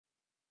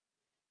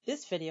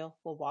This video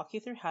will walk you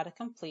through how to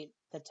complete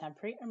the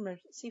Temporary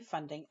Emergency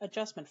Funding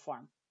Adjustment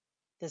Form.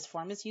 This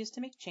form is used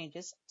to make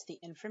changes to the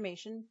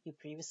information you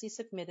previously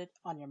submitted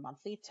on your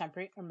monthly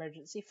Temporary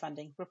Emergency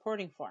Funding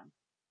reporting form.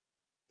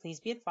 Please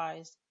be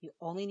advised you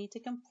only need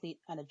to complete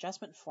an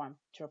adjustment form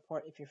to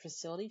report if your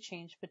facility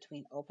changed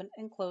between open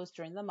and closed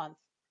during the month,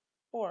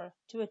 or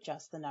to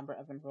adjust the number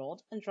of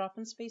enrolled and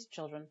drop-in space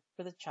children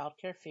for the Child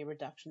Care Fee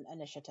Reduction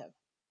Initiative.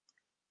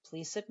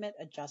 Please submit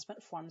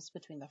adjustment forms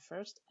between the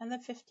 1st and the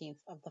 15th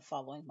of the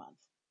following month.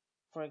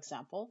 For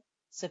example,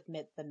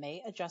 submit the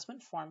May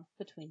adjustment form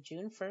between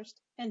June 1st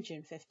and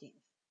June 15th.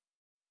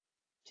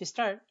 To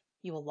start,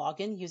 you will log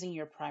in using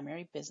your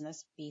primary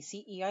business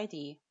BCE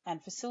ID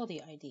and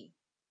facility ID.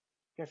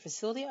 Your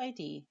facility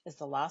ID is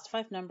the last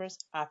 5 numbers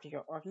after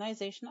your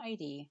organization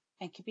ID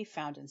and can be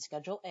found in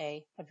Schedule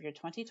A of your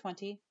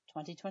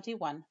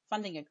 2020-2021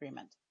 funding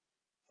agreement.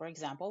 For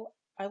example,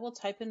 I will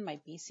type in my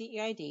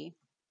BCE ID,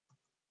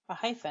 a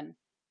hyphen,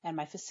 and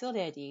my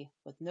facility ID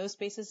with no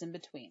spaces in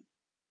between.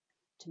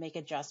 To make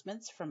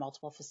adjustments for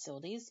multiple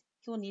facilities,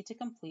 you will need to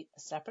complete a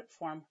separate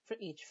form for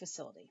each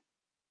facility.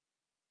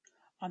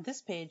 On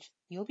this page,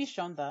 you will be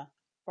shown the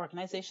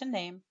organization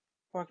name,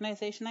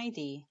 organization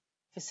ID,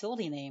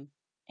 facility name,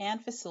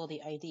 and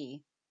facility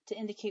ID to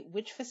indicate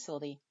which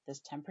facility this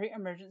temporary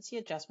emergency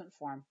adjustment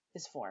form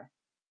is for.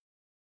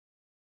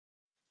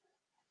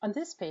 On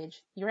this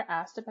page, you are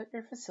asked about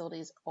your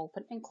facility's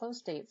open and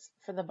closed dates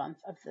for the month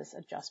of this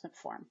adjustment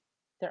form.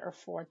 There are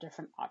 4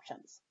 different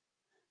options.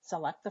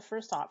 Select the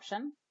first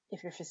option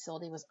if your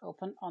facility was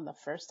open on the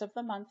 1st of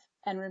the month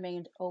and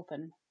remained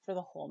open for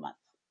the whole month.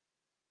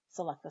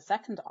 Select the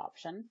second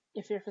option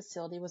if your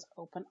facility was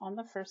open on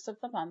the 1st of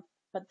the month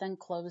but then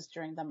closed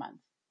during the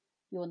month.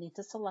 You will need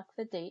to select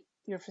the date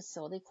your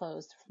facility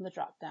closed from the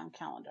drop-down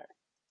calendar.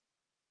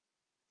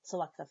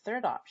 Select the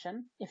third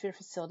option if your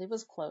facility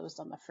was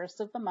closed on the 1st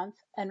of the month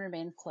and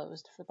remained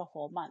closed for the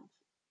whole month.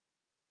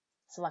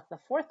 Select the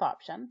fourth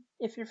option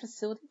if your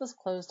facility was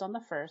closed on the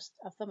 1st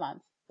of the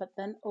month but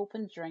then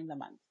opened during the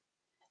month.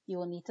 You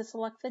will need to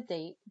select the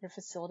date your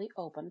facility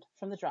opened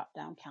from the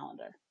drop-down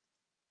calendar.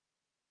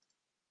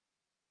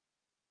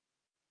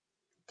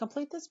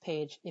 Complete this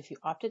page if you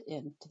opted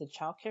in to the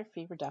Child Care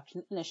Fee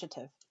Reduction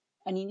Initiative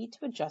and you need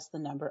to adjust the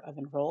number of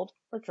enrolled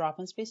or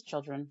drop-in space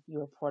children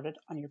you reported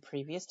on your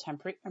previous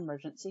Temporary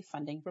Emergency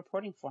Funding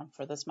reporting form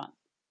for this month.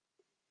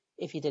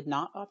 If you did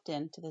not opt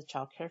in to the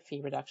Child Care Fee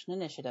Reduction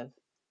Initiative,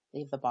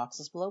 leave the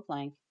boxes below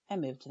blank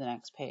and move to the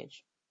next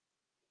page.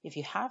 If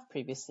you have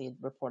previously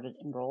reported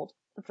enrolled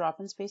or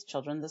drop-in space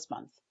children this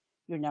month,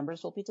 your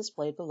numbers will be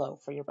displayed below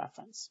for your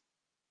reference.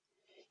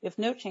 If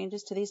no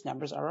changes to these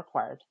numbers are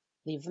required,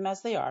 leave them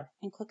as they are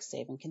and click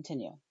Save and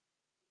Continue.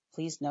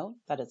 Please note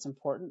that it's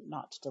important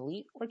not to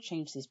delete or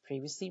change these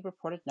previously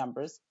reported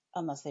numbers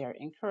unless they are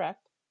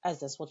incorrect, as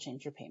this will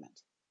change your payment.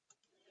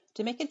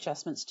 To make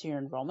adjustments to your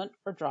enrollment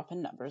or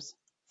drop-in numbers,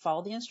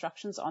 follow the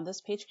instructions on this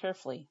page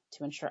carefully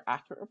to ensure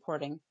accurate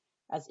reporting,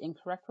 as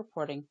incorrect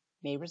reporting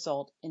may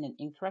result in an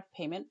incorrect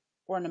payment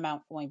or an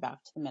amount going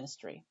back to the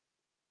ministry.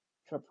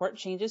 To report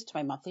changes to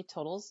my monthly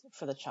totals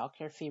for the Child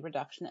Care Fee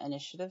Reduction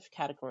Initiative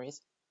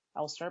categories,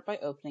 I will start by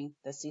opening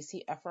the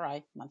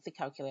CCFRI monthly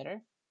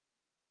calculator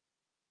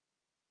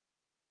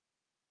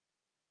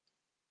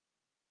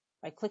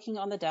by clicking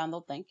on the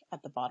download link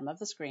at the bottom of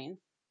the screen,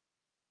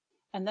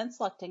 and then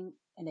selecting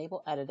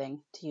Enable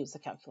Editing to use the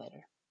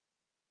calculator.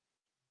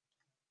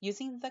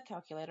 Using the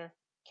calculator,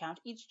 count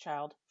each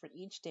child for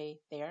each day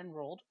they are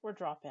enrolled or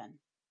drop in.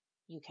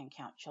 You can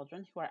count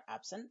children who are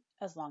absent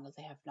as long as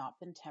they have not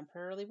been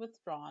temporarily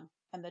withdrawn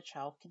and the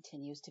child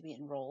continues to be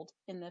enrolled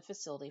in the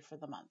facility for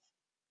the month.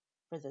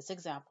 For this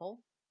example,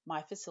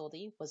 my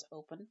facility was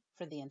open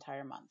for the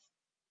entire month.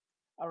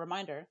 A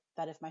reminder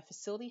that if my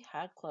facility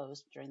had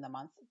closed during the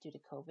month due to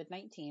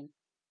COVID-19,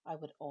 I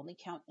would only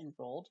count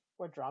enrolled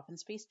or drop-in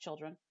space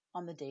children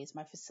on the days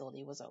my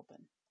facility was open.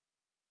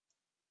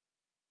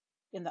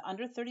 In the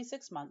under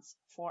 36 months,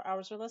 4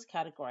 hours or less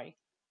category,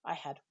 I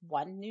had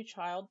 1 new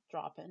child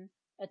drop-in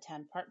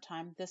attend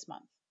part-time this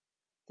month.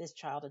 This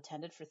child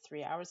attended for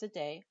 3 hours a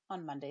day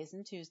on Mondays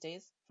and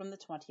Tuesdays from the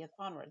 20th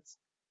onwards,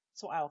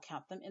 so I will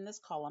count them in this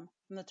column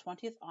from the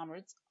 20th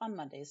onwards on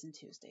Mondays and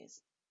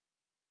Tuesdays.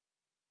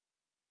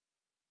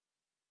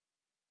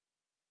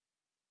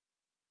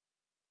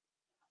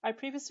 I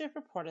previously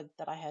reported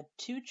that I had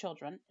 2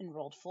 children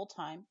enrolled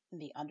full-time in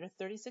the under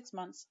 36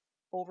 months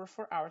over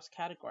 4 hours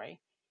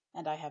category,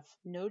 and I have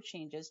no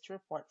changes to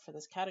report for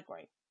this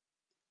category.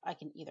 I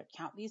can either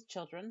count these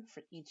children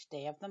for each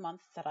day of the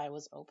month that I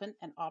was open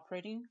and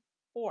operating,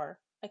 or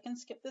I can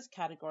skip this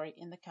category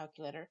in the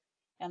calculator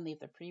and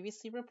leave the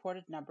previously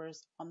reported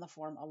numbers on the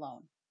form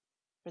alone.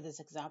 For this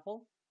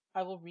example,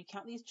 I will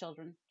recount these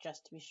children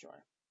just to be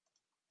sure.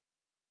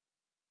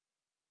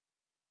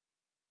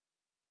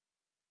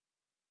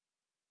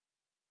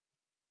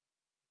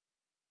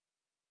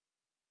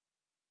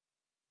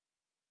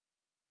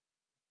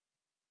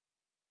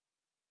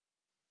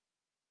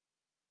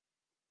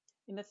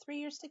 In the 3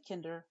 years to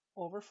kinder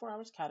over 4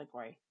 hours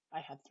category, I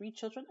had 3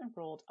 children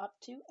enrolled up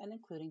to and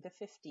including the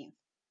 15th,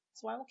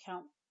 so I will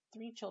count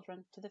 3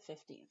 children to the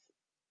 15th.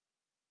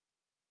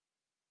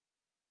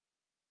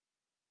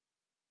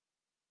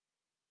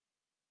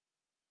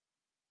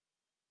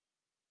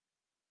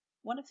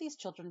 One of these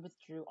children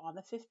withdrew on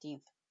the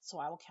 15th, so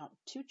I will count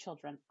 2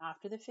 children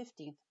after the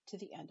 15th to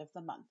the end of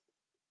the month.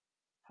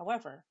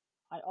 However,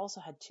 I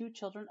also had 2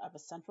 children of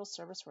essential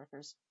service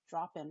workers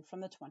drop in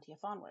from the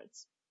 20th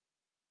onwards.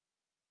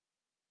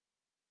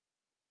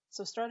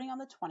 So starting on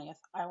the 20th,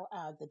 I will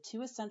add the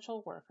 2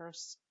 essential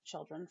workers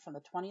children from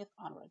the 20th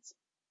onwards.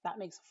 That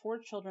makes 4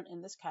 children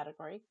in this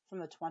category from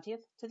the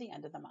 20th to the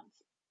end of the month.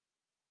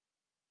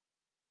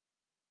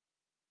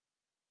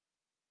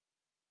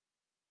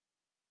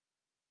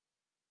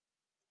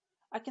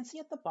 I can see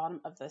at the bottom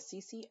of the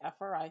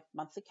CCFRI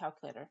monthly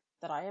calculator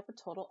that I have a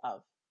total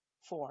of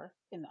 4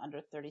 in the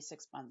under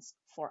 36 months,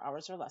 4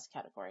 hours or less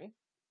category,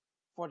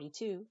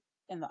 42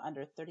 in the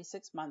under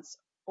 36 months,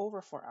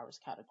 over 4 hours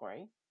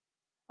category.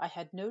 I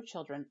had no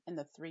children in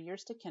the 3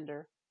 years to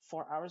kinder,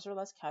 4 hours or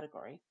less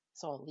category,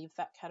 so I'll leave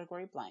that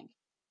category blank.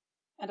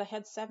 And I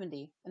had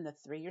 70 in the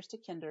 3 years to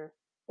kinder,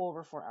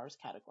 over 4 hours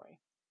category.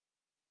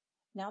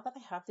 Now that I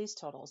have these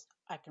totals,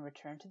 I can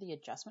return to the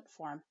adjustment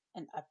form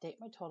and update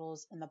my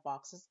totals in the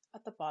boxes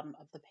at the bottom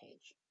of the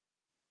page.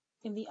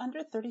 In the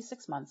under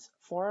 36 months,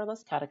 4 or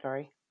less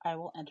category, I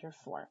will enter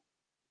 4.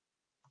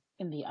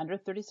 In the under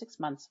 36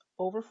 months,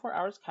 over 4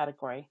 hours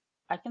category,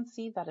 I can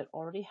see that it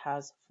already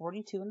has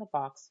 42 in the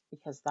box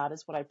because that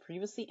is what I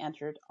previously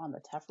entered on the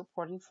TEF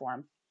reporting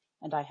form,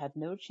 and I had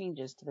no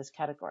changes to this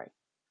category.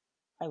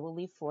 I will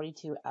leave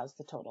 42 as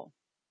the total.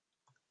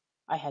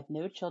 I had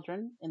no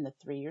children in the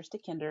 3 years to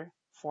kinder,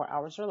 4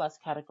 hours or less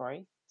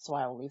category, so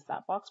I will leave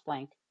that box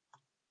blank.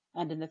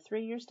 And in the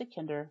 3 years to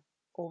kinder,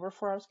 over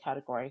 4 hours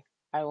category,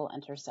 I will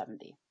enter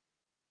 70.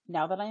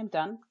 Now that I am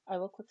done, I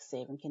will click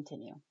Save and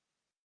Continue.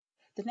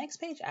 The next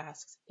page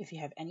asks if you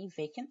have any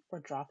vacant or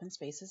drop-in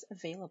spaces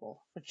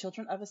available for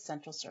children of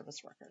essential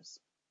service workers.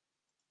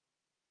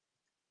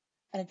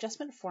 An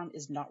adjustment form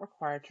is not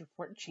required to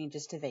report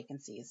changes to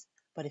vacancies,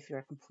 but if you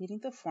are completing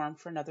the form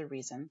for another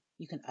reason,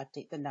 you can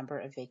update the number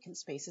of vacant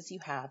spaces you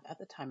have at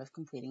the time of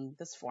completing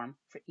this form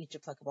for each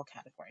applicable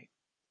category.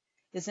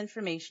 This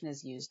information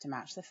is used to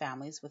match the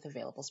families with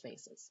available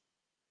spaces.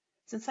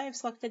 Since I have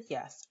selected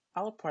Yes,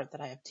 I'll report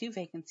that I have 2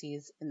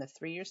 vacancies in the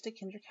 3 years to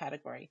kinder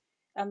category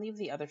and leave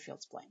the other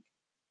fields blank.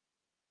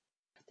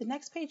 The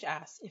next page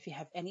asks if you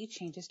have any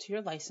changes to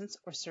your license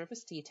or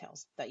service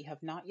details that you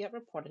have not yet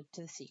reported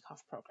to the CCOF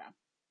program.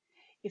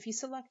 If you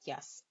select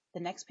Yes, the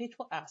next page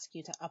will ask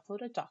you to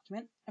upload a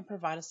document and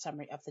provide a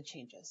summary of the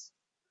changes.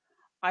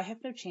 I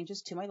have no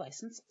changes to my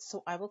license,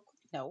 so I will click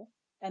No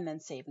and then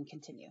Save and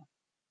Continue.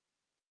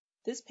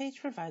 This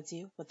page provides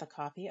you with a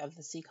copy of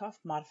the CCOF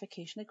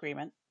Modification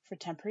Agreement for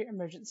Temporary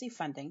Emergency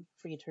Funding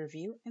for you to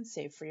review and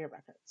save for your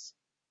records.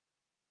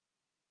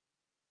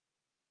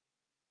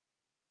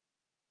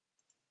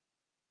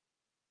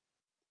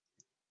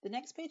 The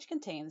next page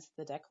contains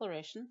the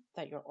declaration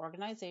that your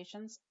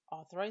organization's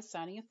authorized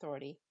signing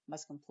authority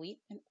must complete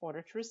in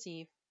order to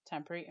receive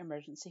temporary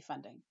emergency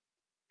funding.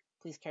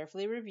 Please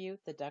carefully review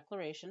the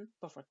declaration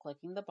before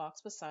clicking the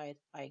box beside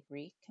I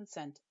agree,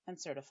 consent, and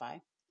certify.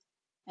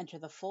 Enter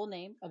the full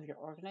name of your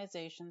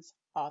organization's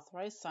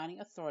authorized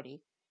signing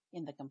authority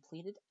in the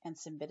completed and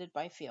submitted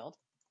by field.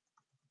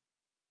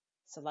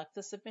 Select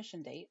the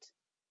submission date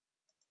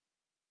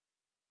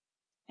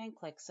and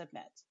click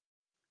Submit.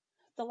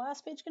 The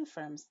last page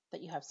confirms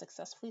that you have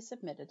successfully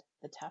submitted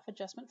the TAF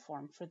adjustment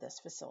form for this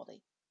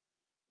facility.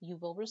 You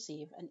will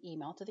receive an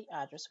email to the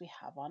address we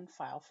have on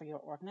file for your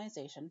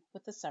organization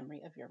with the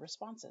summary of your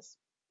responses.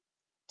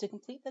 To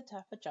complete the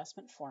TAF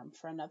adjustment form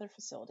for another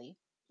facility,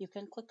 you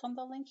can click on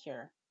the link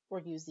here or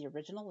use the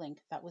original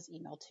link that was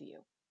emailed to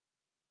you.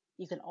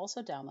 You can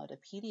also download a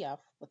PDF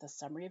with a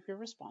summary of your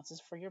responses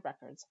for your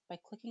records by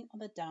clicking on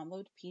the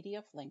Download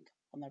PDF link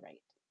on the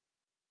right.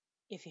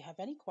 If you have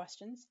any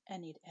questions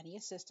and need any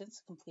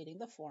assistance completing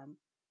the form,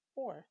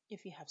 or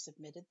if you have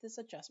submitted this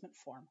adjustment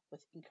form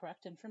with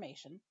incorrect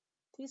information,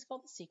 please call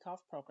the CCOF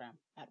program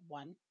at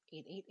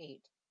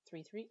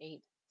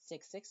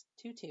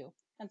 1-888-338-6622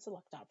 and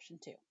select option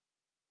 2.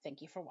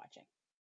 Thank you for watching.